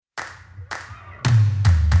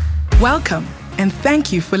Welcome, and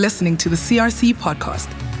thank you for listening to the CRC podcast,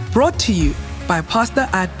 brought to you by Pastor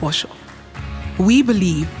Boshoff. We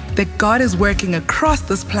believe that God is working across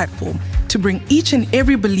this platform to bring each and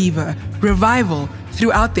every believer revival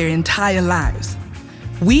throughout their entire lives.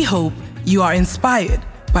 We hope you are inspired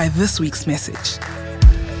by this week's message.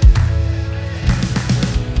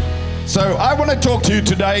 So I want to talk to you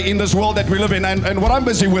today in this world that we live in, and what I'm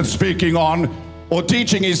busy with speaking on or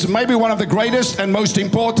teaching is maybe one of the greatest and most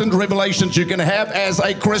important revelations you can have as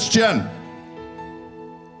a Christian.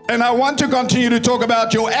 And I want to continue to talk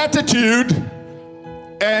about your attitude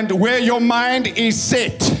and where your mind is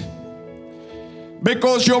set.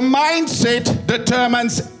 Because your mindset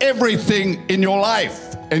determines everything in your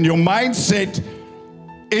life. And your mindset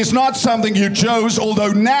is not something you chose,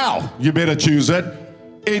 although now you better choose it.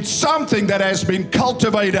 It's something that has been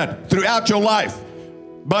cultivated throughout your life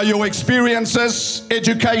by your experiences,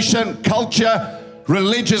 education, culture,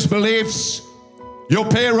 religious beliefs, your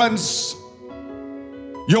parents,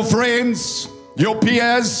 your friends, your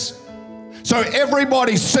peers. So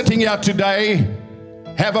everybody sitting here today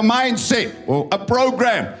have a mindset or a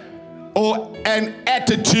program or an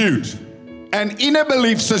attitude, an inner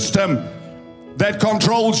belief system that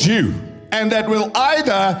controls you and that will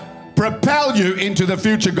either propel you into the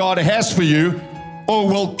future God has for you or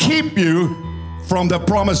will keep you from the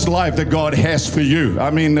promised life that God has for you. I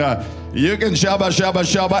mean, you can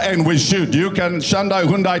shabba, and we should. You can Shandai,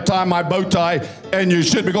 Hyundai, tie my bow tie, and you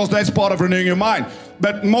should, because that's part of renewing your mind.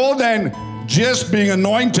 But more than just being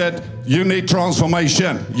anointed, you need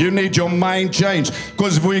transformation. You need your mind changed.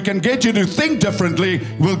 Because if we can get you to think differently,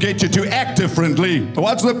 we'll get you to act differently.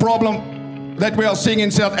 What's the problem that we are seeing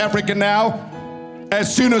in South Africa now?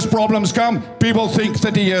 As soon as problems come, people think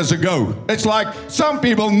 30 years ago. It's like some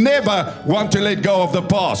people never want to let go of the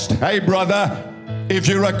past. Hey, brother, if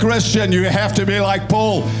you're a Christian, you have to be like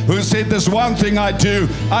Paul, who said, "This one thing I do,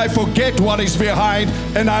 I forget what is behind,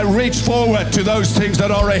 and I reach forward to those things that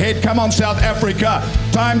are ahead." Come on, South Africa,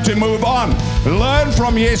 time to move on. Learn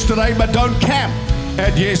from yesterday, but don't camp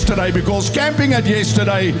at yesterday, because camping at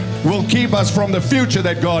yesterday will keep us from the future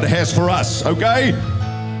that God has for us, okay?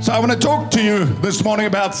 So I want to talk to you this morning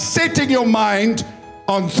about setting your mind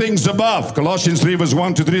on things above. Colossians 3 verse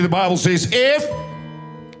 1 to 3, the Bible says, if,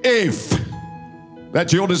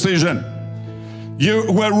 that's your decision,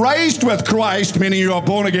 you were raised with Christ, meaning you are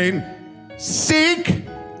born again, seek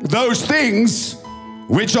those things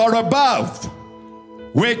which are above,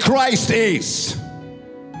 where Christ is,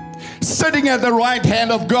 sitting at the right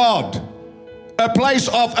hand of God, a place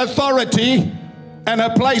of authority and a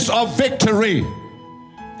place of victory.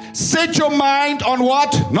 Set your mind on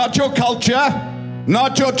what? Not your culture,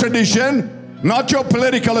 not your tradition, not your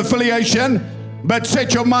political affiliation, but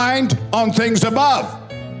set your mind on things above,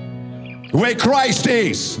 where Christ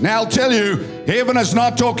is. Now I'll tell you, heaven is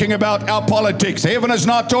not talking about our politics. Heaven is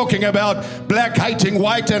not talking about black hating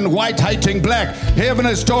white and white hating black. Heaven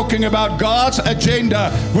is talking about God's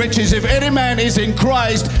agenda, which is, if any man is in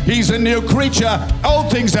Christ, he's a new creature.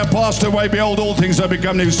 Old things have passed away, behold, all things have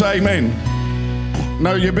become new. Say amen.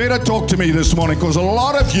 Now, you better talk to me this morning, because a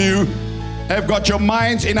lot of you have got your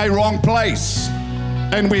minds in a wrong place.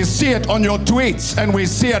 And we see it on your tweets, and we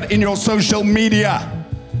see it in your social media.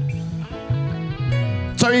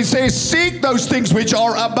 So he says, seek those things which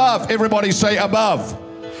are above. Everybody say above.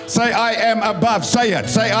 Say, I am above. Say it.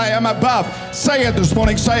 Say, I am above. Say it this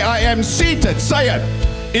morning. Say, I am seated. Say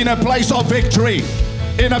it. In a place of victory.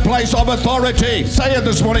 In a place of authority. Say it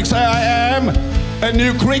this morning. Say, I am a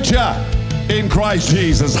new creature in Christ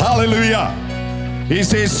Jesus. Hallelujah. He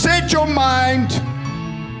says, set your mind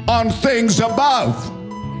on things above,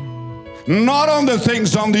 not on the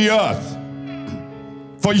things on the earth.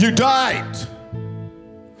 For you died.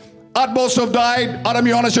 Boshoff died. Adam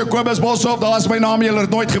Johannes Jacobus Boshoff, daar is my naam, julle het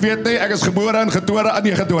nooit geweet nie. Ek is gebore en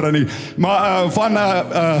getore nie. Maar van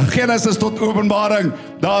Genesis tot Openbaring,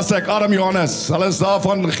 daar sê ek Adam Johannes. Hulle is daar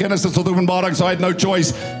van Genesis tot Openbaring, so I had no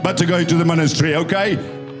choice but to go to the ministry, okay?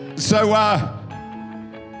 So,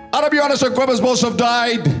 Adam Johannes Jacobus Boshoff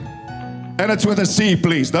died, and it's with a C,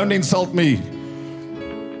 please. Don't insult me.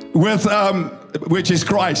 With, which is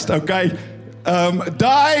Christ, okay?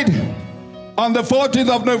 Died on the 14th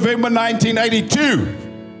of November, 1982.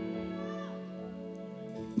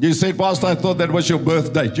 You said, Pastor, I thought that was your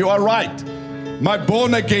birth date. You are right. My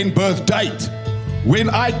born-again birth date. When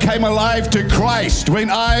I came alive to Christ,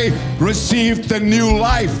 when I received the new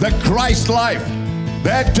life, the Christ life,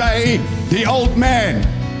 that day, the old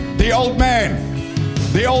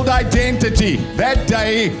identity, that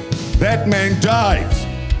day, that man died.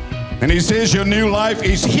 And he says your new life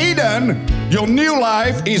is hidden. Your new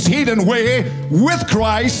life is hidden where? With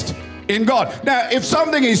Christ in God. Now, if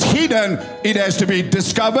something is hidden, it has to be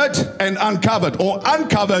discovered and uncovered, or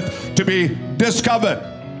uncovered to be discovered.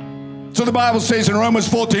 So the Bible says in Romans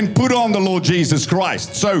 14, put on the Lord Jesus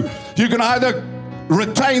Christ. So you can either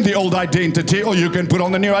retain the old identity or you can put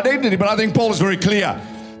on the new identity. But I think Paul is very clear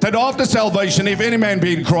that after salvation, if any man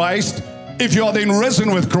be in Christ, if you are then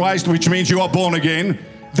risen with Christ, which means you are born again,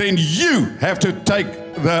 then you have to take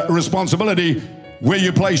the responsibility where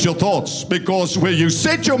you place your thoughts. Because where you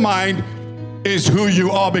set your mind is who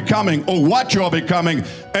you are becoming or what you are becoming.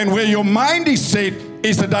 And where your mind is set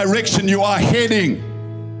is the direction you are heading.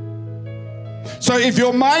 So if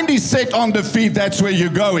your mind is set on defeat, that's where you're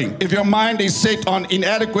going. If your mind is set on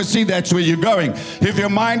inadequacy, that's where you're going. If your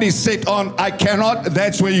mind is set on I cannot,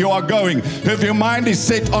 that's where you are going. If your mind is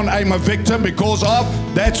set on I'm a victim because of,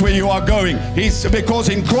 that's where you are going. Because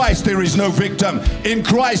in Christ there is no victim. In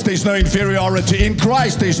Christ there's no inferiority. In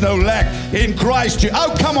Christ there's no lack. In Christ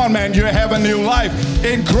oh come on man, you have a new life.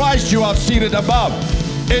 In Christ you are seated above.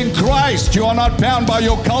 In Christ you are not bound by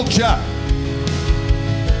your culture.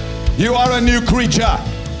 You are a new creature.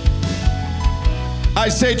 I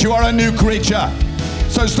said you are a new creature.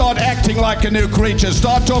 So start acting like a new creature.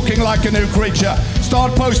 Start talking like a new creature.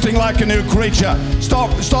 Start posting like a new creature.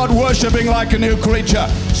 Start worshiping like a new creature.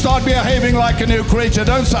 Start behaving like a new creature.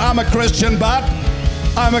 Don't say I'm a Christian, but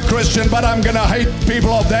I'm going to hate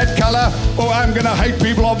people of that color, or I'm going to hate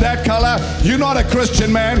people of that color. You're not a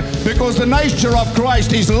Christian, man, because the nature of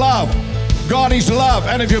Christ is love. God is love,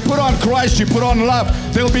 and if you put on Christ, you put on love.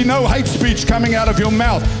 There'll be no hate speech coming out of your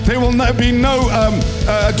mouth. There will be no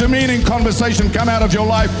demeaning conversation come out of your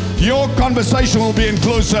life. Your conversation will be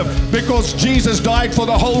inclusive because Jesus died for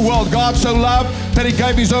the whole world. God so loved that He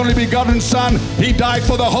gave His only begotten Son. He died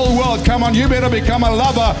for the whole world. Come on, you better become a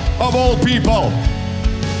lover of all people.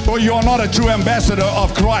 Or you are not a true ambassador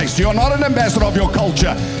of Christ. You're not an ambassador of your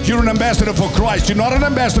culture. You're an ambassador for Christ. You're not an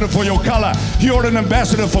ambassador for your color. You're an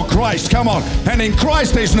ambassador for Christ. Come on. And in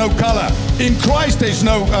Christ there's no color. In Christ there's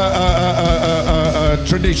no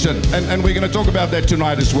tradition. And we're going to talk about that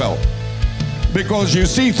tonight as well. Because you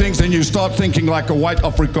see things and you start thinking like a white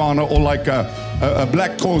Afrikaner or like a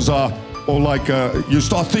black Xhosa or like you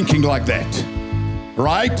start thinking like that.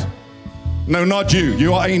 Right? No, not you.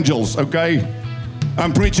 You are angels, okay?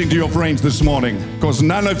 I'm preaching to your friends this morning because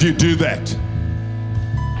none of you do that.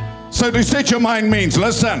 So to set your mind means,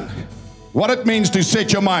 listen, what it means to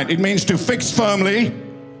set your mind. It means to fix firmly.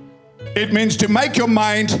 It means to make your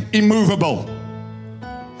mind immovable.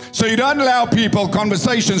 So you don't allow people,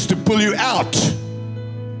 conversations to pull you out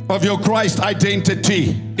of your Christ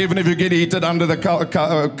identity, even if you get heated under the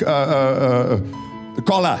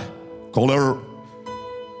collar.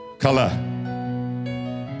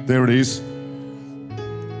 There it is.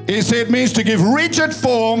 He said it means to give rigid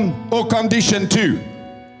form or condition to.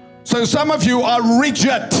 So some of you are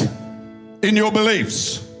rigid in your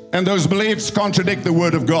beliefs, and those beliefs contradict the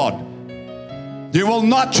Word of God. You will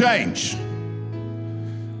not change.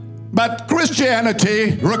 But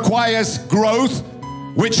Christianity requires growth,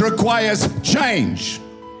 which requires change,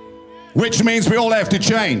 which means we all have to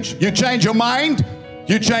change. You change your mind,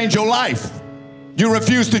 you change your life. You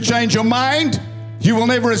refuse to change your mind, you will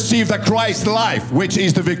never receive the Christ life, which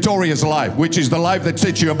is the victorious life, which is the life that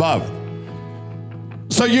sets you above.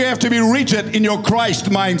 So you have to be rigid in your Christ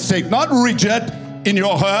mindset, not rigid in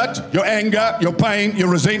your hurt, your anger, your pain, your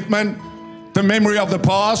resentment, the memory of the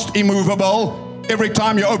past, immovable. Every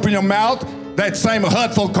time you open your mouth, that same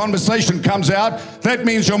hurtful conversation comes out. That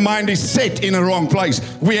means your mind is set in the wrong place.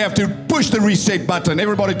 We have to push the reset button.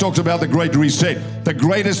 Everybody talks about the great reset. The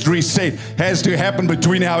greatest reset has to happen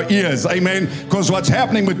between our ears. Amen. Because what's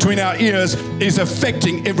happening between our ears is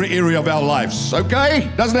affecting every area of our lives.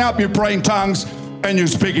 Okay? Doesn't help you pray in tongues and you're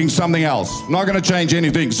speaking something else. Not going to change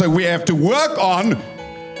anything. So we have to work on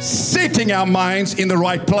setting our minds in the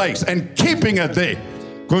right place and keeping it there.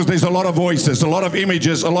 Because there's a lot of voices, a lot of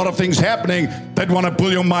images, a lot of things happening that want to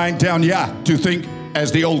pull your mind down, to think as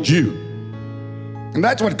the old Jew. And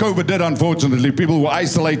that's what COVID did, unfortunately. People were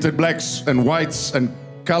isolated, blacks and whites and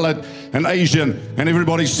colored and Asian, and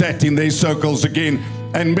everybody sat in their circles again.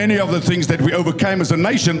 And many of the things that we overcame as a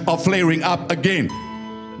nation are flaring up again.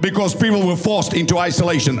 Because people were forced into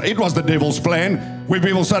isolation. It was the devil's plan, where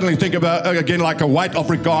people suddenly think about, again, like a white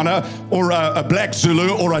Afrikaner, or a black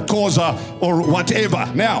Zulu, or a Xhosa, or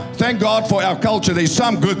whatever. Now, thank God for our culture. There's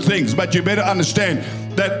some good things, but you better understand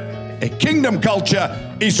that a kingdom culture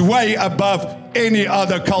is way above any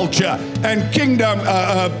other culture. And kingdom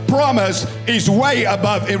promise is way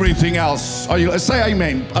above everything else. Say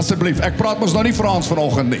amen, asseblief. Ek praat mos nou nie Frans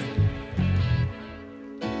vanoggend nie.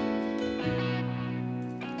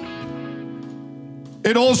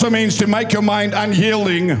 It also means to make your mind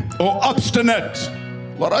unyielding or obstinate.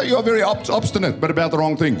 A lot of you are very obstinate, but about the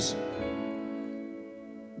wrong things.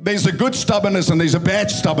 There's a good stubbornness and there's a bad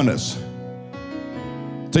stubbornness.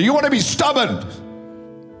 So you want to be stubborn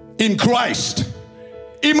in Christ,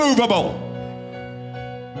 immovable.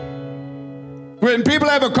 When people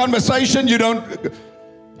have a conversation, you don't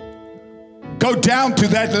go down to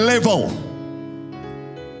that level.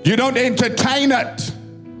 You don't entertain it.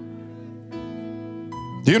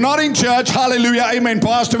 You're not in church, hallelujah, amen,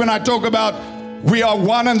 pastor, when I talk about we are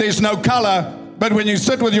one and there's no color, but when you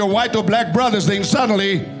sit with your white or black brothers, then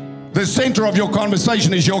suddenly the center of your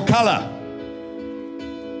conversation is your color.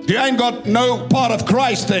 You ain't got no part of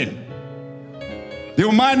Christ then.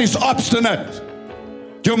 Your mind is obstinate.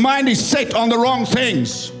 Your mind is set on the wrong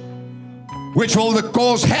things, which will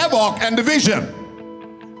cause havoc and division.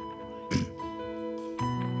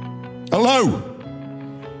 Hello?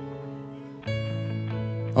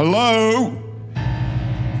 Hello?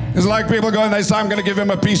 It's like people go and they say, I'm going to give him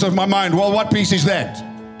a piece of my mind. Well, what piece is that?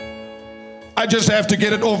 I just have to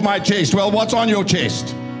get it off my chest. Well, what's on your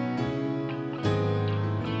chest?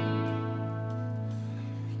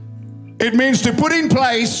 It means to put in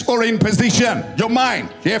place or in position. Your mind,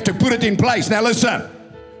 you have to put it in place. Now listen,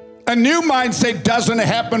 a new mindset doesn't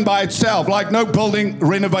happen by itself. Like no building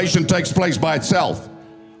renovation takes place by itself.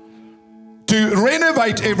 To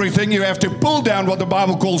renovate everything, you have to pull down what the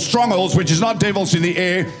Bible calls strongholds, which is not devils in the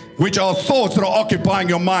air, which are thoughts that are occupying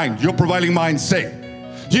your mind, your prevailing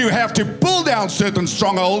mindset. You have to pull down certain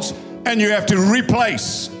strongholds and you have to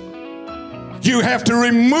replace. You have to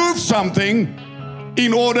remove something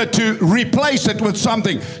in order to replace it with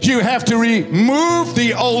something. You have to remove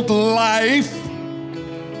the old life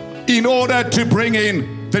in order to bring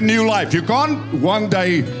in the new life. You can't one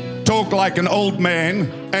day talk like an old man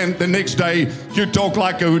and the next day you talk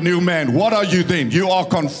like a new man. What are you then? You are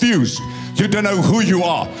confused. You don't know who you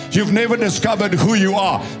are. You've never discovered who you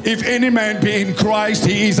are. If any man be in Christ,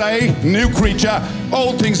 he is a new creature.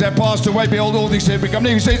 Old things have passed away, behold, all things have become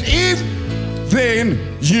new. He says, if then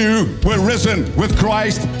you were risen with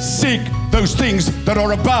Christ, seek those things that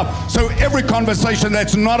are above. So every conversation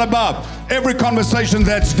that's not above, every conversation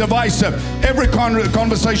that's divisive, every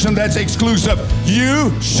conversation that's exclusive,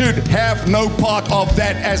 you should have no part of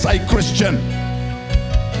that as a Christian.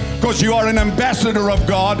 Because you are an ambassador of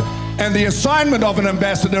God, and the assignment of an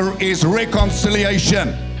ambassador is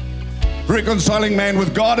reconciliation. Reconciling man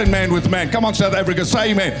with God and man with man. Come on, South Africa,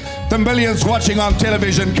 say amen. The millions watching on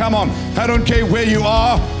television, come on. I don't care where you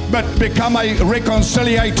are, but become a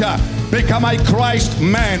reconciliator. Become a Christ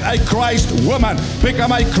man, a Christ woman.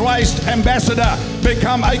 Become a Christ ambassador.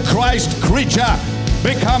 Become a Christ creature.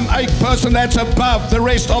 Become a person that's above the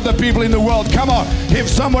rest of the people in the world. Come on. If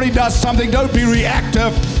somebody does something, don't be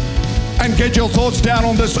reactive and get your thoughts down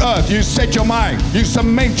on this earth. You set your mind. You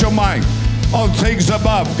cement your mind on things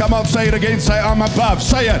above. Come on, say it again. Say, I'm above.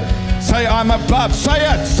 Say it. Say, I'm above. Say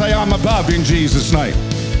it. Say, I'm above in Jesus' name.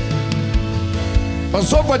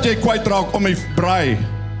 Pas op wat jy kwytraak om die braai.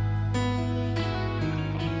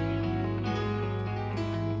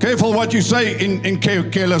 Careful what you say in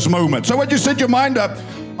careless moments. So what you set your mind up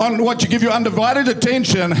on, what you give your undivided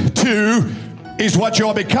attention to, is what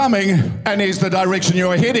you're becoming and is the direction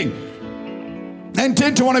you're heading. And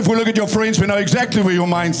 10 to 1, if we look at your friends, we know exactly where your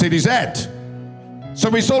mindset is at. So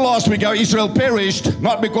we saw last week how Israel perished,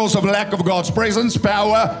 not because of lack of God's presence,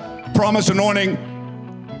 power, promise,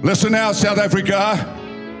 anointing. Listen now, South Africa.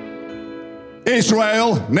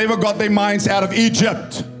 Israel never got their minds out of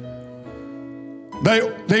Egypt.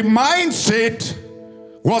 Their mindset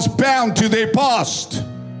was bound to their past.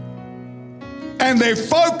 And their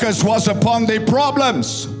focus was upon their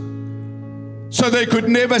problems. So they could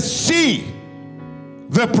never see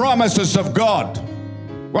the promises of God.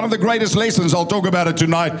 One of the greatest lessons, I'll talk about it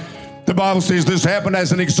tonight. The Bible says this happened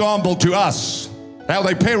as an example to us, how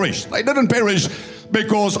they perished. They didn't perish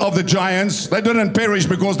because of the giants. They didn't perish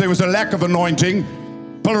because there was a lack of anointing.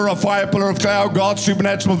 Pillar of fire, pillar of cloud, God's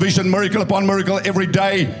supernatural vision, miracle upon miracle every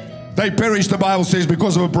day. They perished, the Bible says,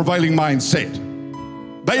 because of a prevailing mindset.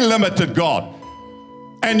 They limited God.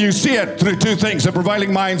 And you see it through two things, a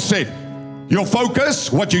prevailing mindset. Your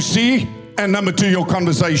focus, what you see, and number 2, your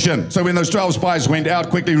conversation. So when those 12 spies went out,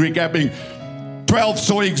 quickly recapping, 12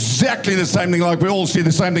 saw exactly the same thing, like we all see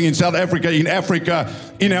the same thing in South Africa,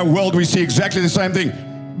 in our world, we see exactly the same thing.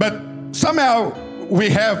 But somehow we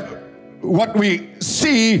have what we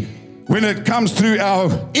see when it comes through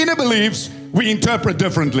our inner beliefs, we interpret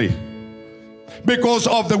differently. Because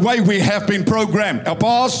of the way we have been programmed. Our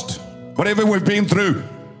past, whatever we've been through,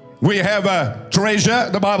 we have a treasure,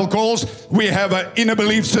 the Bible calls. We have an inner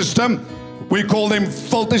belief system. We call them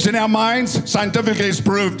filters in our minds. Scientifically, it's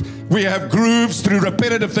proved we have grooves through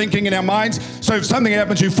repetitive thinking in our minds. So if something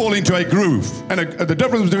happens, you fall into a groove. And the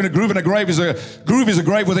difference between a groove and a grave is a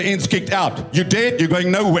grave with the ends kicked out. You're dead, you're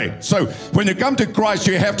going nowhere. So when you come to Christ,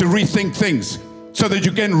 you have to rethink things so that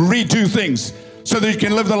you can redo things, so that you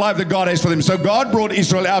can live the life that God has for them. So God brought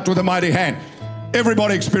Israel out with a mighty hand.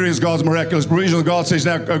 Everybody experienced God's miraculous provision. God says,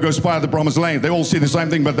 now go spy out the promised land. They all see the same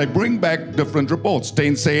thing, but they bring back different reports.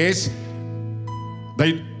 10 says,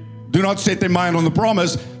 they do not set their mind on the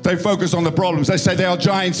promise. They focus on the problems. They say there are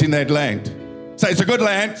giants in that land. Say it's a good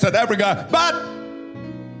land, South Africa, but,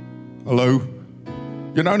 hello,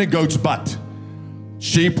 you know, only goats, but.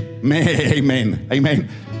 Sheep, meh, amen, amen.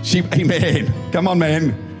 Sheep, amen. Come on,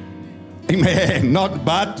 man. Amen, not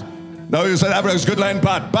but. No, South Africa is good land,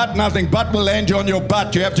 but nothing. But will land you on your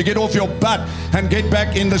butt. You have to get off your butt and get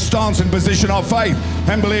back in the stance and position of faith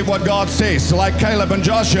and believe what God says. Like Caleb and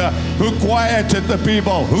Joshua, who quieted the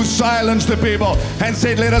people, who silenced the people and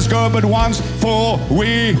said, let us go but once, for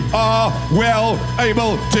we are well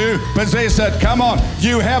able to possess it. Come on.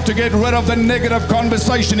 You have to get rid of the negative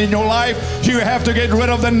conversation in your life. You have to get rid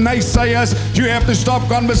of the naysayers. You have to stop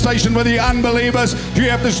conversation with the unbelievers. You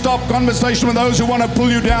have to stop conversation with those who want to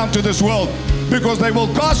pull you down to this world, because they will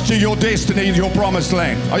cost you your destiny in your promised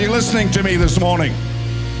land. Are you listening to me this morning?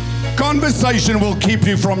 Conversation will keep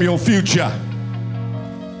you from your future.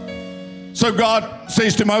 So God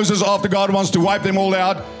says to Moses, after God wants to wipe them all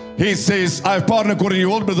out, he says, I have pardoned according to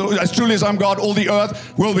your will, but as truly as I'm God, all the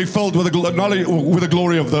earth will be filled with the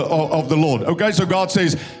glory of the Lord. Okay, so God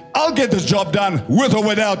says, I'll get this job done with or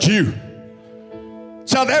without you.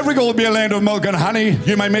 South Africa will be a land of milk and honey.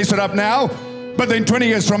 You may mess it up now, but then 20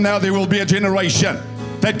 years from now, there will be a generation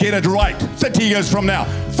that get it right. 30 years from now,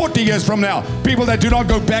 40 years from now, people that do not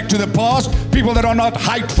go back to the past, people that are not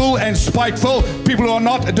hateful and spiteful, people who are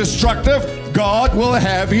not destructive. God will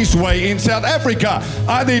have his way in South Africa.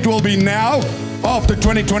 Either it will be now, after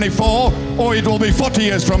 2024, or it will be 40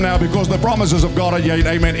 years from now, because the promises of God are yea and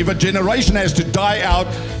amen. If a generation has to die out,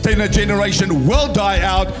 then a generation will die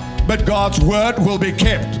out, but God's word will be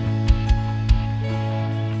kept.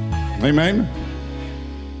 Amen.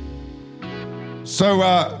 So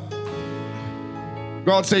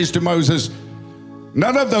God says to Moses,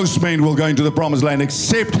 none of those men will go into the promised land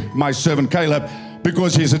except my servant Caleb,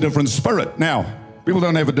 because he has a different spirit. Now, people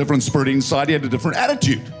don't have a different spirit inside. He had a different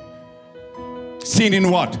attitude. Seen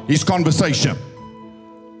in what? His conversation.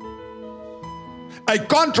 A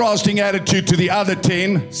contrasting attitude to the other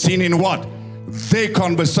 10, seen in what? Their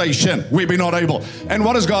conversation. We've been not able. And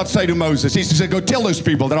what does God say to Moses? He says, go tell those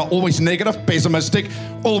people that are always negative, pessimistic,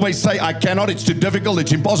 always say, I cannot, it's too difficult,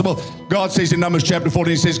 it's impossible. God says in Numbers chapter 14,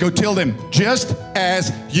 he says, go tell them, just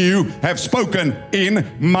as you have spoken in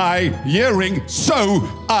my hearing, so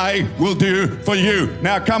I will do for you.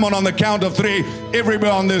 Now come on the count of 3,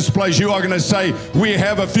 everybody on this place, you are going to say, we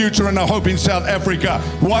have a future and a hope in South Africa.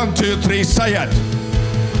 1, 2, 3, say it.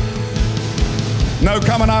 No,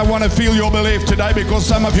 come on, I want to feel your belief today, because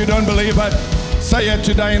some of you don't believe it. Say it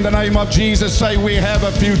today in the name of Jesus. Say, we have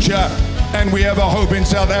a future and we have a hope in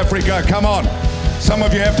South Africa. Come on. Some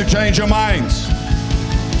of you have to change your minds.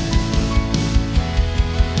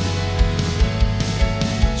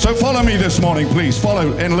 So follow me this morning, please.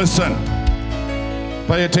 Follow and listen.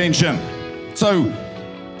 Pay attention. So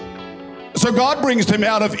God brings them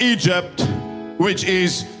out of Egypt, which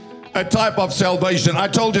is a type of salvation. I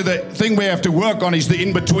told you the thing we have to work on is the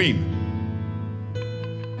in-between.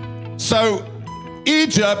 So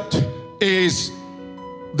Egypt is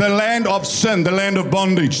the land of sin, the land of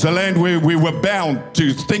bondage, the land where we were bound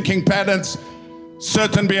to thinking patterns,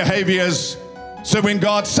 certain behaviors. So when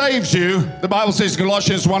God saves you, the Bible says,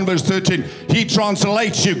 Colossians 1 verse 13, he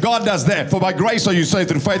translates you. God does that. For by grace are you saved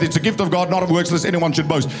through faith. It's a gift of God, not of works, lest anyone should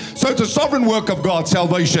boast. So it's a sovereign work of God,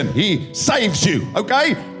 salvation. He saves you,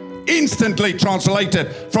 okay? Instantly translated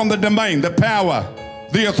from the domain, the power,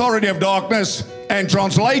 the authority of darkness, and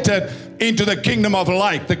translated into the kingdom of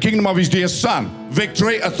light, the kingdom of his dear son.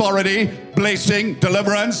 Victory, authority, blessing,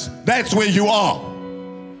 deliverance, that's where you are.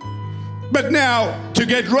 But now, to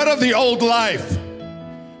get rid of the old life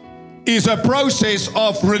is a process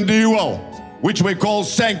of renewal, which we call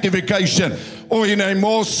sanctification, or in a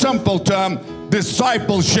more simple term,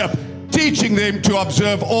 discipleship, teaching them to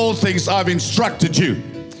observe all things I've instructed you.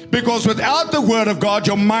 Because without the word of God,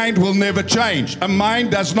 your mind will never change. A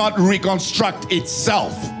mind does not reconstruct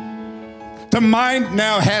itself. The mind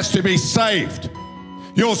now has to be saved.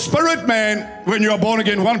 Your spirit man, when you are born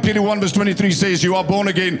again, 1 Peter 1 verse 23 says you are born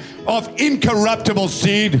again of incorruptible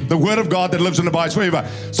seed, the word of God that lives and abides forever.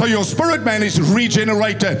 So your spirit man is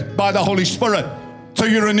regenerated by the Holy Spirit. So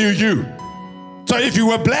you're a new you. So if you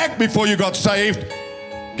were black before you got saved,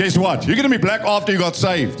 guess what? You're going to be black after you got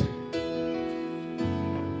saved.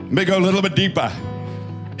 Let me go a little bit deeper.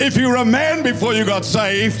 If you were a man before you got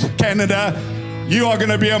saved, Canada, you are going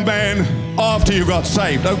to be a man after you got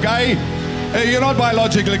saved, okay? You're not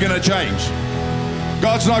biologically going to change.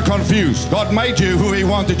 God's not confused. God made you who He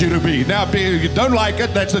wanted you to be. Now, if you don't like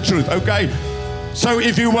it, that's the truth, okay? So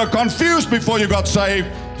if you were confused before you got saved,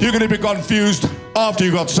 you're going to be confused after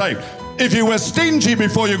you got saved. If you were stingy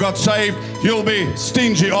before you got saved, you'll be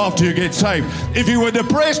stingy after you get saved. If you were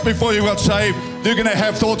depressed before you got saved, you're going to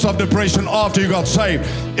have thoughts of depression after you got saved.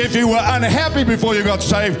 If you were unhappy before you got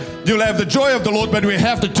saved, you'll have the joy of the Lord, but we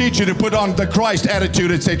have to teach you to put on the Christ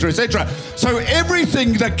attitude, etc., etc. So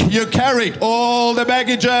everything that you carried, all the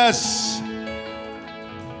baggages,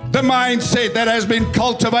 the mindset that has been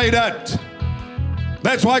cultivated.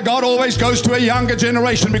 That's why God always goes to a younger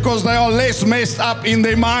generation, because they are less messed up in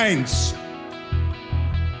their minds.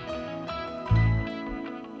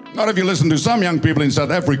 Not if you listen to some young people in South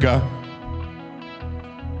Africa.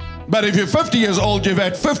 But if you're 50 years old, you've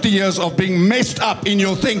had 50 years of being messed up in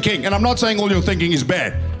your thinking. And I'm not saying all your thinking is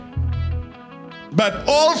bad. But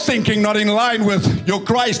all thinking not in line with your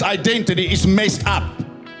Christ identity is messed up.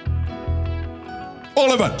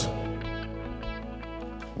 All of it.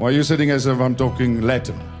 Why are you sitting as if I'm talking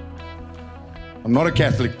Latin? I'm not a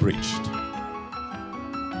Catholic priest.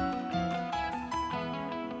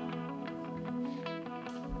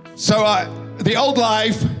 So the old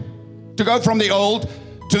life, to go from the old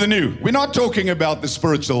to the new. We're not talking about the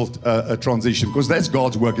spiritual transition, because that's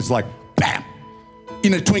God's work. It's like, bam,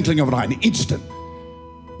 in a twinkling of an eye, an instant.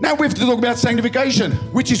 Now we have to talk about sanctification,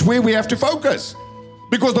 which is where we have to focus.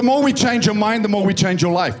 Because the more we change your mind, the more we change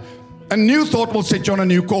your life. A new thought will set you on a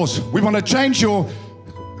new course. We want to change your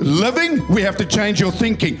living, we have to change your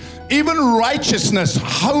thinking. Even righteousness,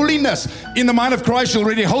 holiness, in the mind of Christ, you're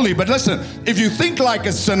already holy. But listen, if you think like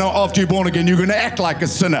a sinner after you're born again, you're going to act like a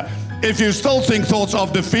sinner. If you still think thoughts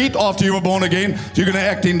of defeat after you were born again, you're going to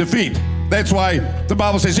act in defeat. That's why the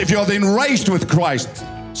Bible says, if you are then raised with Christ,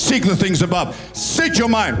 seek the things above. Set your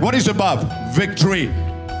mind. What is above? Victory,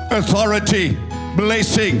 authority,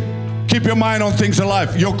 blessing. Keep your mind on things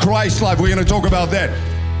alive. Your Christ life. We're going to talk about that.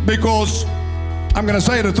 Because, I'm going to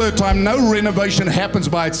say it a third time, no renovation happens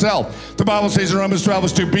by itself. The Bible says in Romans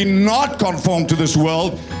 12:2, be not conformed to this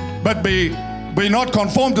world, but be not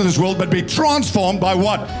conformed to this world, but be transformed by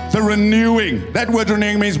what? The renewing. That word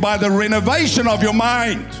renewing means by the renovation of your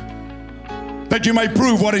mind, that you may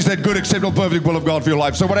prove what is that good, acceptable, perfect will of God for your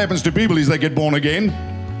life. So what happens to people is they get born again.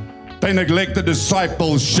 They neglect the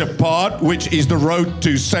discipleship part, which is the road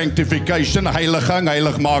to sanctification, heiliging,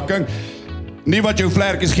 heiligmaking. Nie wat jou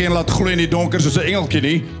vlerkies geen laat gloei in die donker soos 'n engeltjie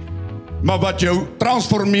nie, maar wat jou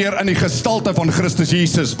transformeer in die gestalte van Christus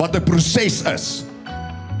Jesus, wat 'n proses is.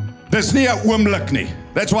 Dis nie 'n oomblik nie.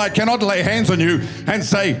 That's why I cannot lay hands on you and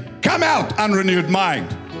say, come out, unrenewed mind.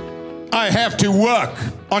 I have to work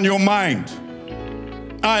on your mind.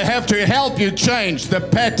 I have to help you change the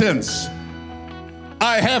patterns.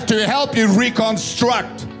 I have to help you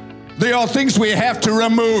reconstruct. There are things we have to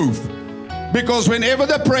remove. Because whenever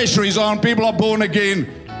the pressure is on, people are born again,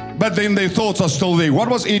 but then their thoughts are still there. What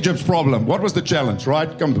was Egypt's problem? What was the challenge, right?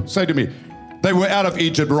 Come, say to me. They were out of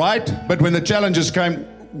Egypt, right? But when the challenges came,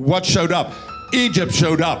 what showed up? Egypt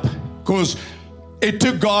showed up. Because it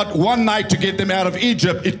took God one night to get them out of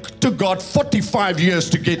Egypt. It took God 45 years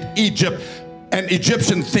to get Egypt and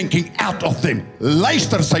Egyptian thinking out of them.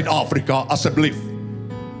 Luister Suid-Afrika, asseblief.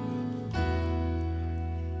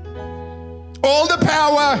 All the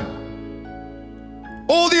power,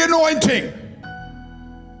 all the anointing,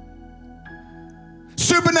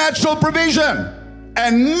 supernatural provision,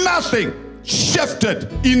 and nothing shifted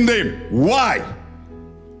in them. Why?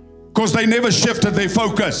 Because they never shifted their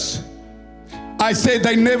focus. I said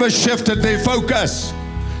they never shifted their focus.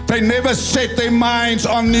 They never set their minds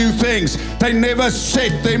on new things. They never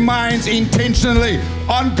set their minds intentionally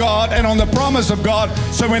on God and on the promise of God.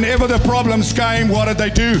 So whenever the problems came, what did they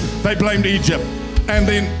do? They blamed Egypt. And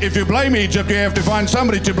then if you blame Egypt, you have to find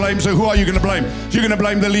somebody to blame. So who are you going to blame? You're going to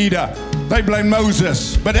blame the leader. They blame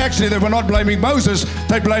Moses. But actually they were not blaming Moses.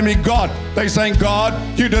 They're blaming God. They're saying, God,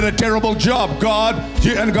 you did a terrible job. God,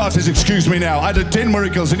 and God says, excuse me now. I did 10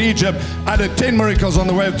 miracles in Egypt. I did 10 miracles on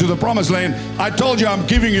the way to the promised land. I told you I'm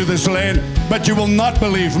giving you this land, but you will not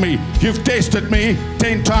believe me. You've tested me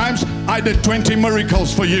 10 times. I did 20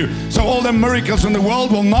 miracles for you. So all the miracles in the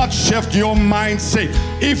world will not shift your mindset.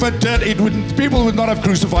 If it did, people would not have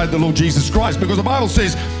crucified the Lord Jesus Christ, because the Bible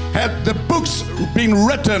says, had the books been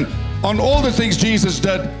written on all the things Jesus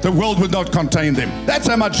did, the world would not contain them. That's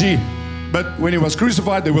how much he But when he was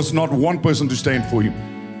crucified, there was not one person to stand for him.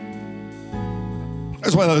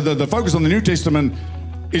 That's why the focus on the New Testament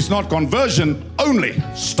is not conversion only,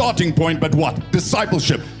 starting point, but what?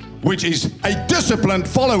 Discipleship, which is a disciplined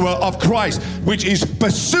follower of Christ, which is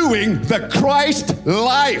pursuing the Christ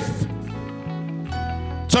life.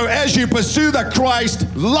 So as you pursue the Christ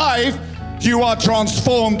life, you are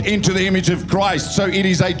transformed into the image of Christ. So it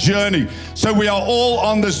is a journey. So we are all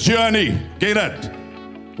on this journey. Get it?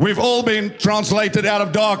 We've all been translated out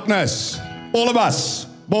of darkness. All of us,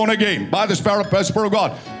 born again by the Spirit of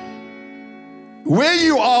God. Where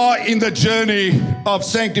you are in the journey of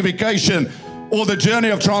sanctification or the journey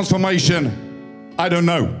of transformation, I don't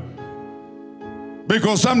know.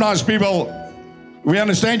 Because sometimes people, we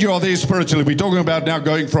understand you are there spiritually. We're talking about now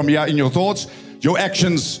going from here in your thoughts, your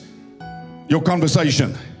actions, your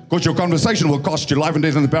conversation. Because your conversation will cost you life and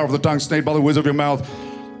death in the power of the tongue, snared by the words of your mouth.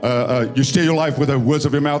 You steer your life with the words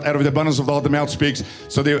of your mouth. Out of the abundance of the heart, the mouth speaks.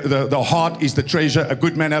 So the heart is the treasure. A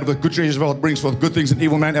good man out of the good treasure of the heart brings forth good things. An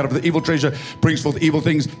evil man out of the evil treasure brings forth evil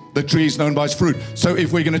things. The tree is known by its fruit. So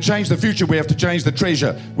if we're going to change the future, we have to change the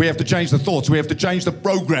treasure. We have to change the thoughts. We have to change the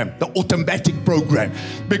program, the automatic program.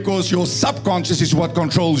 Because your subconscious is what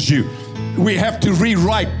controls you. We have to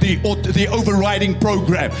rewrite the overriding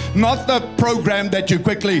program. Not the program that you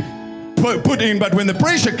quickly put in, but when the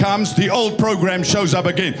pressure comes, the old program shows up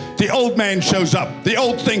again. The old man shows up. The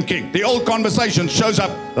old thinking, the old conversation shows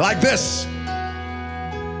up like this.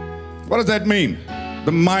 What does that mean?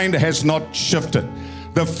 The mind has not shifted.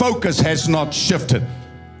 The focus has not shifted.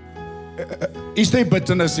 Is there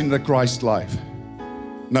bitterness in the Christ life?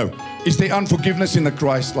 No. Is there unforgiveness in the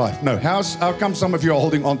Christ life? No. How come some of you are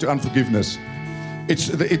holding on to unforgiveness?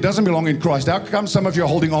 It doesn't belong in Christ. How come some of you are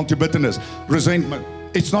holding on to bitterness, resentment?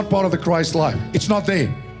 It's not part of the Christ life. It's not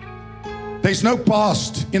there. There's no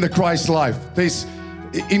past in the Christ life.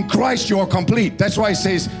 In Christ you are complete. That's why it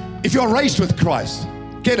says, if you are raised with Christ,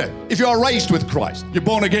 get it? If you are raised with Christ, you're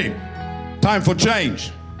born again. Time for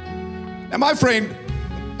change. Now, my friend,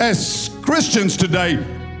 as Christians today,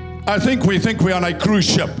 I think we're on a cruise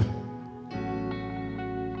ship.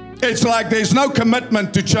 It's like there's no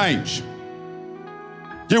commitment to change.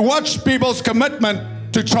 You watch people's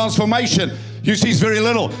commitment to transformation, you see it's very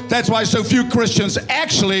little. That's why so few Christians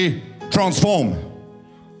actually transform.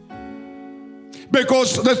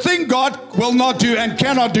 Because the thing God will not do and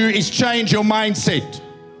cannot do is change your mindset.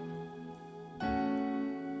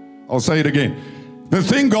 I'll say it again. The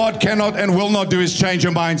thing God cannot and will not do is change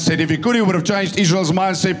your mindset. If He could, He would have changed Israel's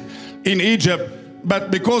mindset in Egypt.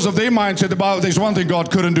 But because of their mindset, the Bible, there's one thing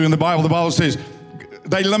God couldn't do in the Bible. The Bible says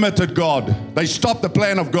they limited God. They stopped the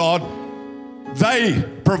plan of God. They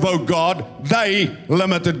provoked God. They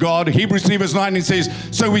limited God. Hebrews 3 verse 19 says,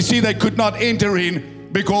 so we see they could not enter in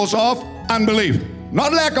because of unbelief.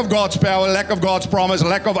 Not lack of God's power, lack of God's promise,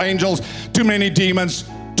 lack of angels, too many demons,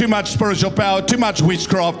 too much spiritual power, too much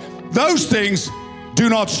witchcraft. Those things do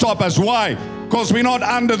not stop us. Why? Because we're not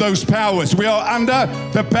under those powers. We are under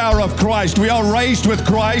the power of Christ. We are raised with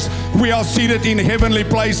Christ. We are seated in heavenly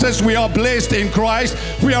places. We are blessed in Christ.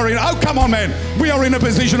 We are in, oh come on man, we are in a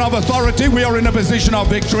position of authority. We are in a position of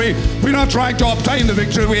victory. We're not trying to obtain the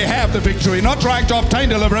victory. We have the victory. Not trying to obtain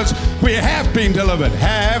deliverance. We have been delivered.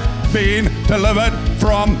 Have been delivered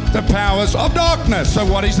from the powers of darkness. So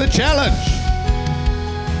what is the challenge?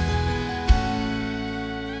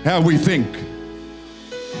 How we think.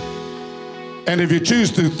 And if you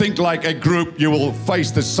choose to think like a group, you will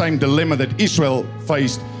face the same dilemma that Israel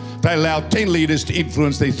faced. They allowed 10 leaders to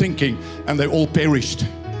influence their thinking, and they all perished.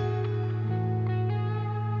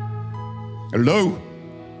 Hello?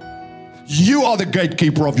 You are the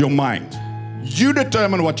gatekeeper of your mind. You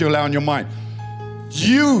determine what you allow in your mind.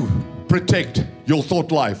 You protect your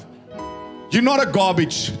thought life. You're not a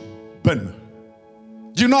garbage bin.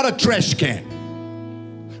 You're not a trash can.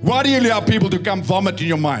 Why do you allow people to come vomit in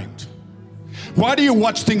your mind? Why do you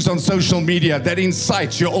watch things on social media that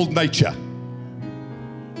incites your old nature?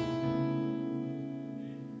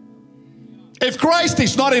 If Christ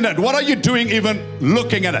is not in it, what are you doing even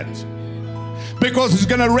looking at it? Because He's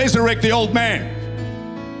going to resurrect the old man.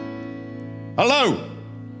 Hello?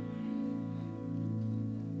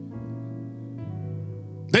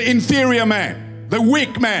 The inferior man, the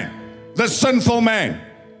weak man, the sinful man,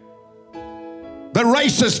 the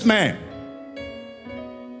racist man.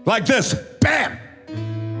 Like this, bam!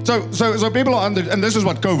 So people are under, and this is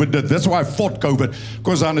what COVID did. That's why I fought COVID,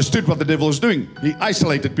 because I understood what the devil was doing. He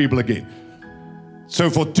isolated people again. So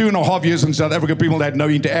for 2.5 years in South Africa, people had no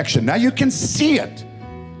interaction. Now you can see it.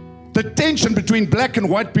 The tension between black and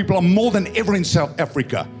white people are more than ever in South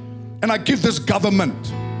Africa. And I give this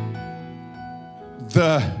government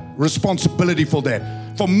the responsibility for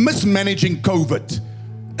that, for mismanaging COVID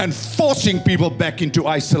and forcing people back into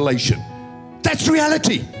isolation. That's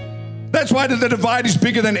reality. That's why the divide is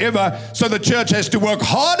bigger than ever, so the church has to work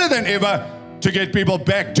harder than ever to get people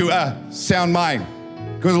back to a sound mind.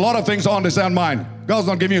 Because a lot of things aren't a sound mind. God's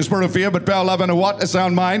not giving you a spirit of fear, but power, love, and a what? A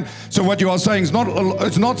sound mind. So what you are saying is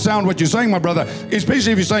it's not sound what you're saying, my brother,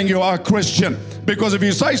 especially if you're saying you are a Christian. Because if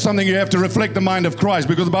you say something, you have to reflect the mind of Christ.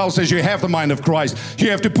 Because the Bible says you have the mind of Christ.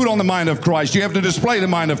 You have to put on the mind of Christ. You have to display the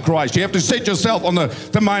mind of Christ. You have to set yourself on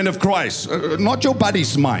the mind of Christ, not your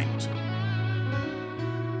buddy's mind.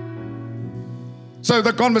 So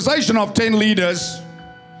the conversation of 10 leaders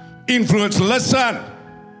influenced, listen,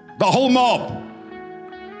 the whole mob.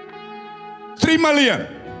 3 million.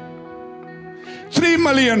 3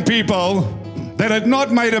 million people that had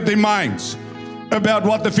not made up their minds about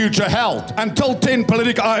what the future held until 10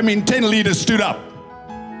 leaders stood up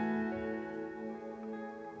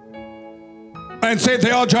and said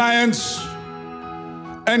they are giants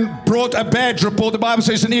and brought a bad report. The Bible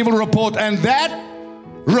says an evil report, and that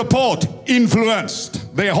report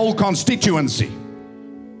influenced their whole constituency.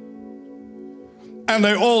 And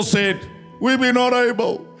they all said, we'll be not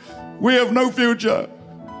able. We have no future.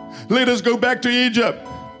 Let us go back to Egypt.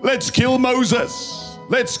 Let's kill Moses.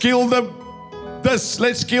 Let's kill this.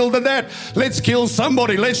 Let's kill that. Let's kill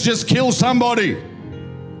somebody. Let's just kill somebody.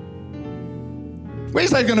 Where's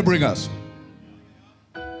that going to bring us?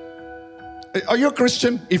 Are you a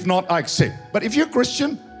Christian? If not, I accept. But if you're a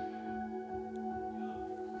Christian,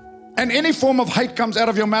 and any form of hate comes out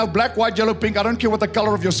of your mouth, black, white, yellow, pink, I don't care what the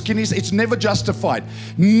color of your skin is, it's never justified.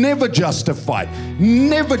 Never justified.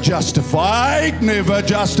 Never justified. Never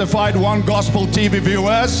justified. One Gospel TV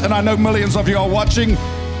viewers, and I know millions of you are watching.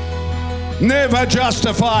 Never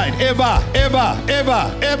justified. Ever, ever,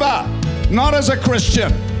 ever, ever. Not as a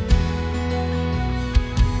Christian.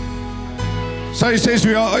 So he says,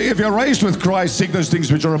 if you're raised with Christ, seek those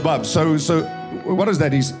things which are above. So what is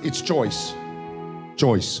that? It's choice.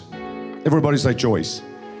 Choice. Everybody say choice.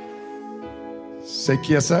 Say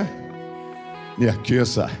keuse. Yeah,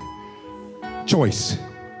 keuse. Choice.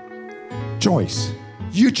 Choice.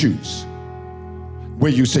 You choose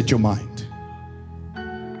where you set your mind.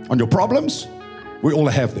 On your problems, we all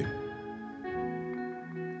have them.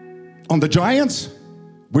 On the giants,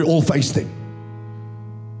 we all face them.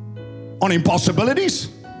 On impossibilities,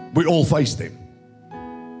 we all face them.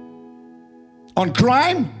 On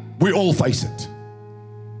crime, we all face it.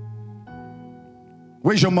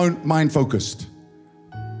 Where's your mind focused?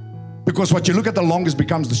 Because what you look at the longest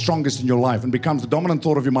becomes the strongest in your life and becomes the dominant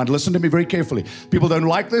thought of your mind. Listen to me very carefully. People don't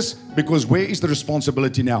like this because where is the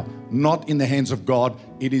responsibility now? Not in the hands of God.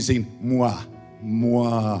 It is in moi,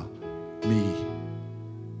 me.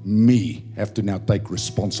 Me have to now take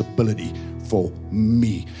responsibility for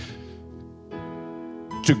me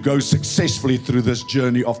to go successfully through this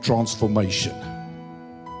journey of transformation.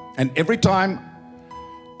 And every time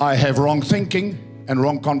I have wrong thinking and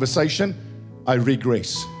wrong conversation, I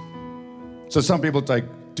regress. So some people take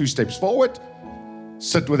 2 steps forward,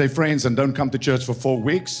 sit with their friends and don't come to church for 4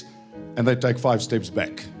 weeks, and they take 5 steps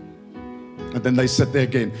back. And then they sit there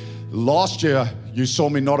again. Last year, you saw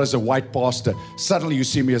me not as a white pastor. Suddenly you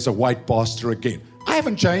see me as a white pastor again. I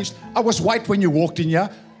haven't changed. I was white when you walked in here.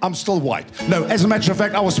 I'm still white. No, as a matter of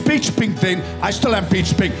fact, I was peach pink then. I still am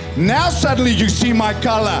peach pink. Now suddenly you see my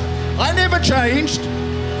color. I never changed.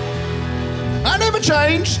 I never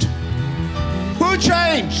changed. Who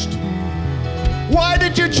changed? Why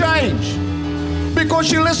did you change?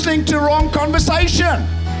 Because you're listening to wrong conversation.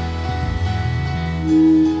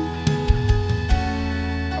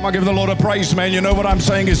 Come on, give the Lord a praise, man. You know what I'm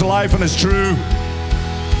saying is life and it's true.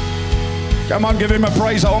 Come on, give him a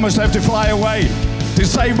praise. I almost have to fly away to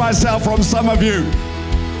save myself from some of you.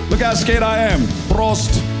 Look how scared I am.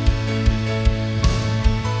 Prost.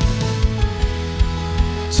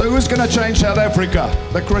 So who's going to change South Africa?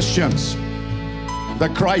 The Christians. The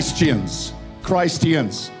Christians.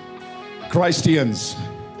 Christians. Christians.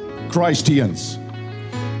 Christians.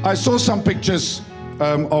 I saw some pictures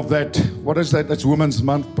of that. What is that? That's Women's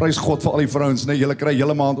Month. Praise God vir al die vrouens. Nee, julle kry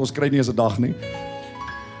hele maand, ons kry nie eens 'n dag nie.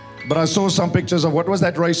 But I saw some pictures of what was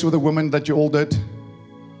that race with the women that you all did?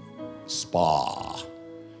 Spa.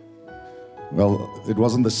 Well, it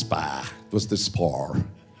wasn't the spa. It was the spar.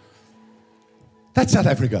 That's South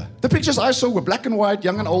Africa. The pictures I saw were black and white,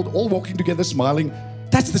 young and old, all walking together, smiling.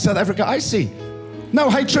 That's the South Africa I see. No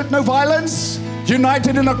hatred, no violence.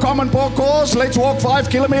 United in a common cause. Let's walk 5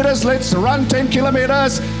 kilometers. Let's run 10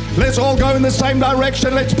 kilometers. Let's all go in the same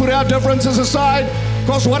direction. Let's put our differences aside.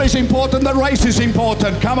 Because what is important? The race is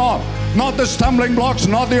important. Come on. not the stumbling blocks,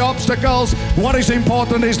 not the obstacles. What is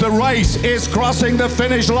important is the race is crossing the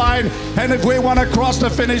finish line. And if we want to cross the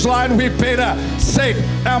finish line, we better set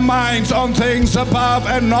our minds on things above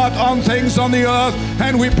and not on things on the earth.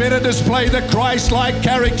 And we better display the Christ-like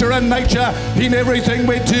character and nature in everything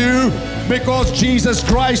we do, because Jesus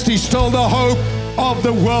Christ is still the hope of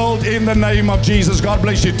the world, in the name of Jesus. God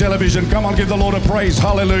bless you, television. Come on, give the Lord a praise.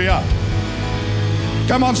 Hallelujah.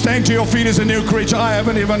 Come on, stand to your feet as a new creature. I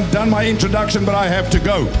haven't even done my introduction, but I have to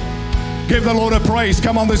go. Give the Lord a praise.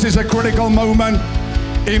 Come on, this is a critical moment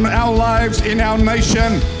in our lives, in our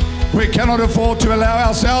nation. We cannot afford to allow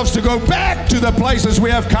ourselves to go back to the places we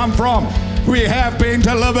have come from. We have been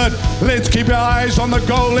delivered. Let's keep our eyes on the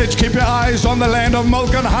goal. Let's keep our eyes on the land of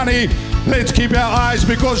milk and honey. Let's keep our eyes,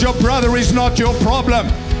 because your brother is not your problem.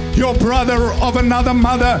 Your brother of another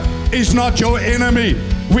mother is not your enemy.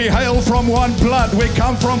 We hail from one blood. We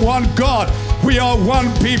come from one God. We are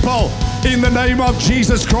one people in the name of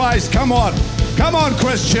Jesus Christ. Come on. Come on,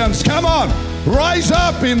 Christians. Come on. Rise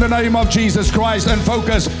up in the name of Jesus Christ and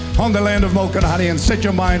focus on the land of milk and honey and set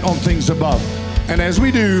your mind on things above. And as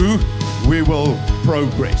we do, we will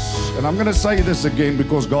progress. And I'm going to say this again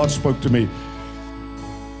because God spoke to me.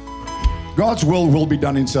 God's will be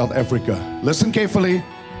done in South Africa. Listen carefully.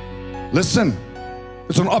 Listen.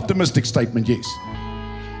 It's an optimistic statement, yes.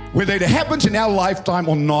 Whether it happens in our lifetime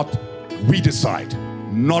or not, we decide,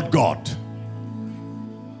 not God.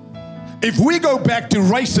 If we go back to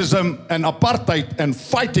racism and apartheid and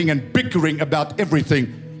fighting and bickering about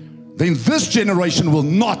everything, then this generation will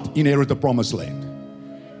not inherit the promised land.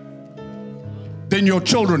 Then your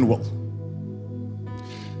children will.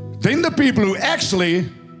 Then the people who actually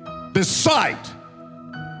decide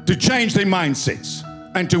to change their mindsets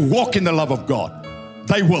and to walk in the love of God,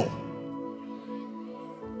 they will.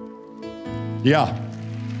 Yeah.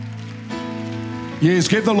 Yes,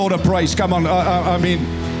 give the Lord a praise. Come on. I mean,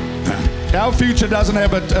 our future doesn't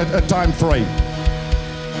have a time frame.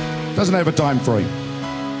 Doesn't have a time frame.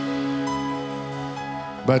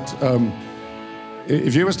 But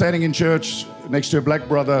if you were standing in church next to a black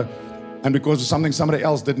brother, and because of something somebody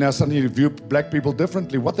else did, now suddenly you view black people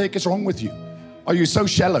differently, what the heck is wrong with you? Are you so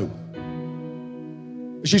shallow?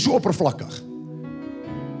 Is jy so oppervlakkig?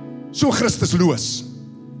 So Christusloos?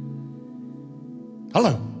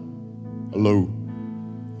 Hello? Hello?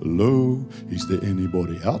 Hello? Is there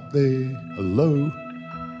anybody out there? Hello?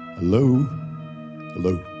 Hello?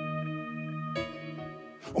 Hello?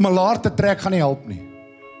 Om 'n laar te trek gaan nie help nie.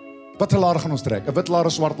 Wat 'n laar gaan ons trek? 'n wit laar,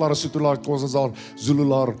 'n swart laar, 'n Sotho laar, 'n Xhosa laar, Zulu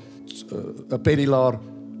laar, 'n Pedi laar,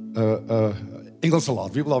 'n Engelse laar,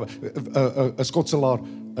 wie wil daar 'n Skotse laar,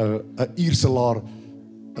 'n Ierse laar.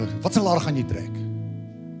 Wat 'n laar gaan jy trek?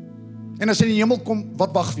 En as jy in die hemel kom,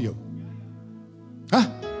 wat wag vir jou? Huh?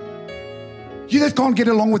 You that can't get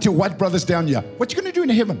along with your white brothers down here, what you going to do in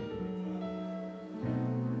heaven?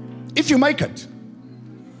 If you make it.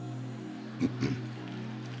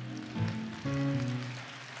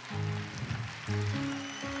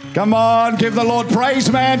 Come on, give the Lord praise,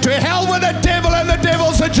 man. To hell with the devil and the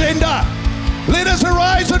devil's agenda. Let us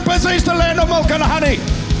arise and possess the land of milk and honey.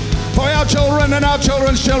 For our children and our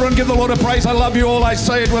children's children, give the Lord a praise. I love you all. I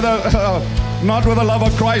say it with not with the love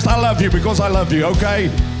of Christ. I love you because I love you,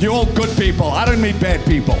 okay? You're all good people. I don't meet bad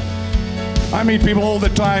people. I meet people all the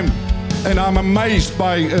time, and I'm amazed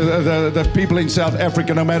by the people in South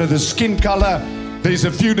Africa, no matter the skin color. There's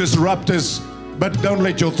a few disruptors, but don't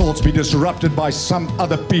let your thoughts be disrupted by some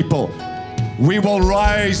other people. We will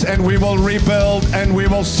rise and we will rebuild and we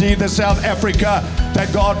will see the South Africa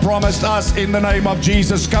that God promised us in the name of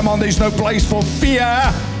Jesus. Come on, there's no place for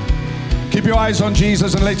fear. Keep your eyes on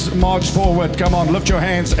Jesus and let's march forward. Come on, lift your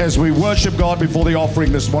hands as we worship God before the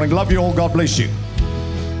offering this morning. Love you all. God bless you.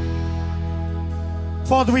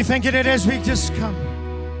 Father, we thank you that as we just come,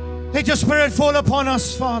 let your Spirit fall upon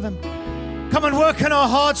us, Father. Come and work in our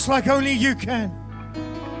hearts like only you can.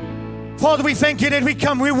 Father, we thank you that we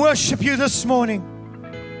come, we worship you this morning.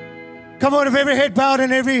 Come on, with every head bowed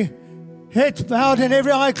and every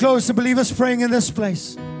eye closed, the believers praying in this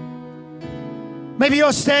place. Maybe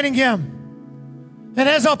you're standing here, and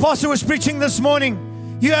as our pastor was preaching this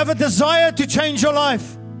morning, you have a desire to change your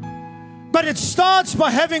life. But it starts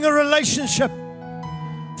by having a relationship.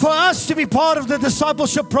 For us to be part of the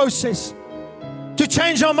discipleship process, to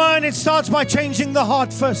change our mind, it starts by changing the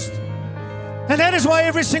heart first. And that is why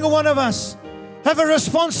every single one of us have a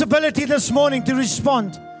responsibility this morning to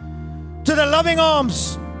respond to the loving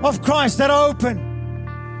arms of Christ that are open.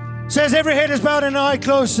 So as every head is bowed and eye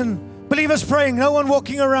closed and believers praying, no one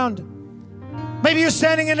walking around. Maybe you're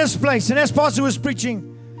standing in this place and as pastor was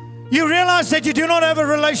preaching, you realize that you do not have a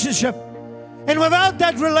relationship. And without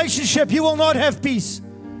that relationship, you will not have peace.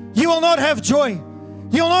 You will not have joy.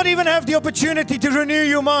 You'll not even have the opportunity to renew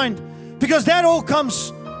your mind, because that all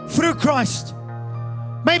comes through Christ.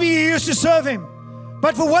 Maybe you used to serve Him,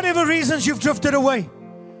 but for whatever reasons you've drifted away.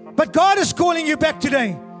 But God is calling you back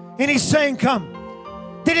today, and He's saying, come.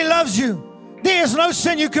 That He loves you. There is no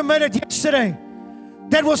sin you committed yesterday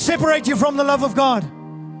that will separate you from the love of God.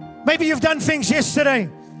 Maybe you've done things yesterday,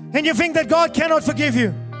 and you think that God cannot forgive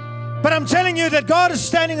you. But I'm telling you that God is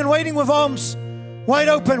standing and waiting with arms wide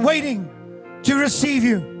open, waiting to receive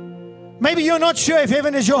you. Maybe you're not sure if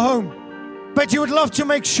heaven is your home, but you would love to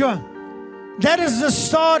make sure. That is the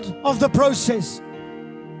start of the process.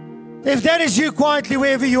 If that is you, quietly,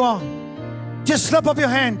 wherever you are, just slip up your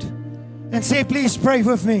hand and say, please pray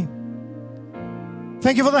with me.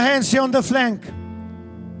 Thank you for the hands here on the flank.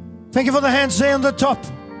 Thank you for the hands there on the top.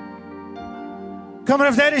 Come on,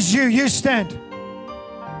 if that is you, you stand.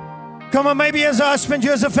 Come on, maybe as a husband,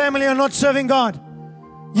 you as a family are not serving God.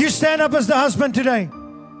 You stand up as the husband today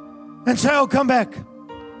and say, I'll come back.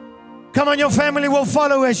 Come on, your family will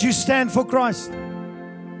follow as you stand for Christ.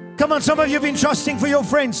 Come on, some of you have been trusting for your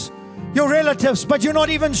friends, your relatives, but you're not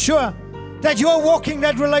even sure that you are walking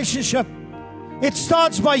that relationship. It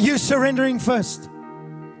starts by you surrendering first.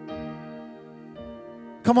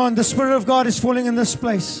 Come on, the Spirit of God is falling in this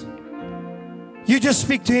place. You just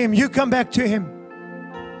speak to Him. You come back to Him.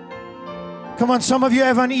 Come on, some of you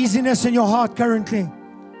have uneasiness in your heart currently.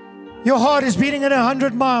 Your heart is beating at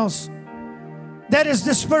 100 miles. That is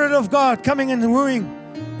the Spirit of God coming and wooing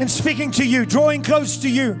and speaking to you, drawing close to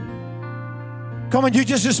you. Come on, you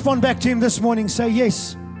just respond back to Him this morning. Say,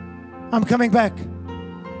 yes, I'm coming back.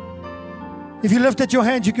 If you lifted your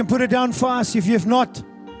hand, you can put it down for us. If you have not,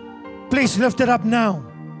 please lift it up now.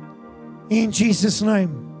 In Jesus'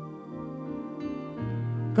 name.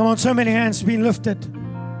 Come on, so many hands being lifted.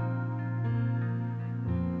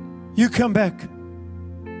 You come back.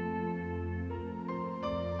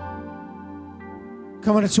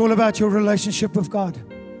 Come on, it's all about your relationship with God.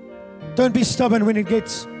 Don't be stubborn when it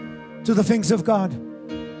gets to the things of God.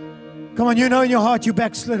 Come on, you know in your heart you're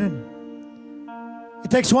backslidden. It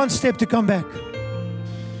takes one step to come back.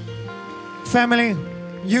 Family,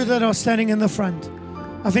 you that are standing in the front,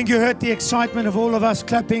 I think you heard the excitement of all of us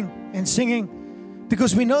clapping and singing,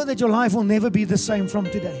 because we know that your life will never be the same from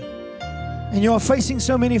today. And you are facing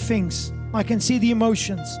so many things. I can see the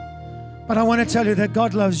emotions. But I want to tell you that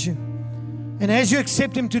God loves you. And as you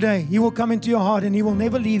accept Him today, He will come into your heart and He will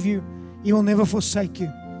never leave you. He will never forsake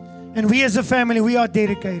you. And we as a family, we are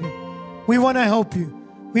dedicated. We want to help you.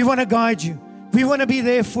 We want to guide you. We want to be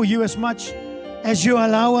there for you as much as you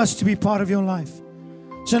allow us to be part of your life.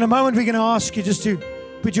 So in a moment, we're going to ask you just to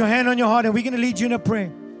put your hand on your heart, and we're going to lead you in a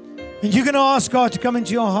prayer. And you're going to ask God to come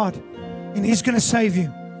into your heart, and He's going to save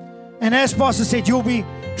you. And as Pastor said, you'll be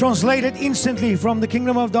translated instantly from the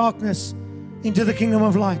kingdom of darkness into the kingdom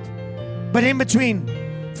of light. But in between,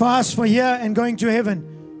 for us, for here and going to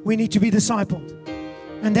heaven, we need to be discipled.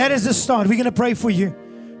 And that is the start. We're going to pray for you.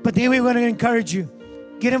 But then we're going to encourage you.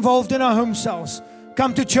 Get involved in our home cells.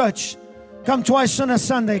 Come to church. Come twice on a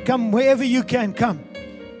Sunday. Come wherever you can. Come.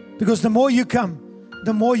 Because the more you come,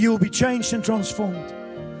 the more you will be changed and transformed.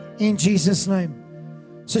 In Jesus' name.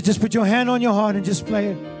 So just put your hand on your heart and just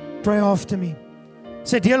pray after me.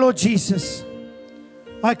 Say, dear Lord Jesus,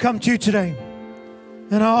 I come to you today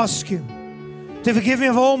and I ask you to forgive me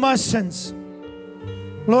of all my sins.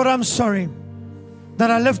 Lord, I'm sorry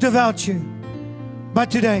that I lived without you. But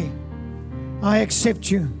today, I accept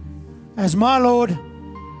you as my Lord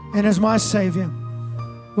and as my Savior.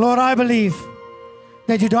 Lord, I believe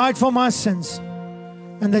that you died for my sins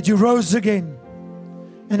and that you rose again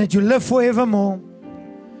and that you live forevermore.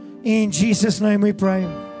 In Jesus' name we pray.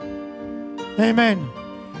 Amen.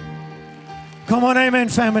 Come on, amen,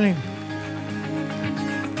 family.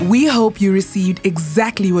 We hope you received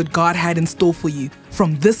exactly what God had in store for you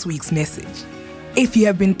from this week's message. If you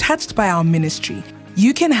have been touched by our ministry,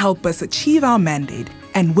 you can help us achieve our mandate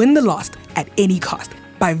and win the lost at any cost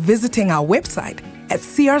by visiting our website at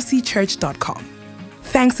crcchurch.com.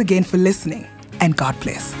 Thanks again for listening, and God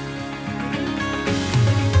bless.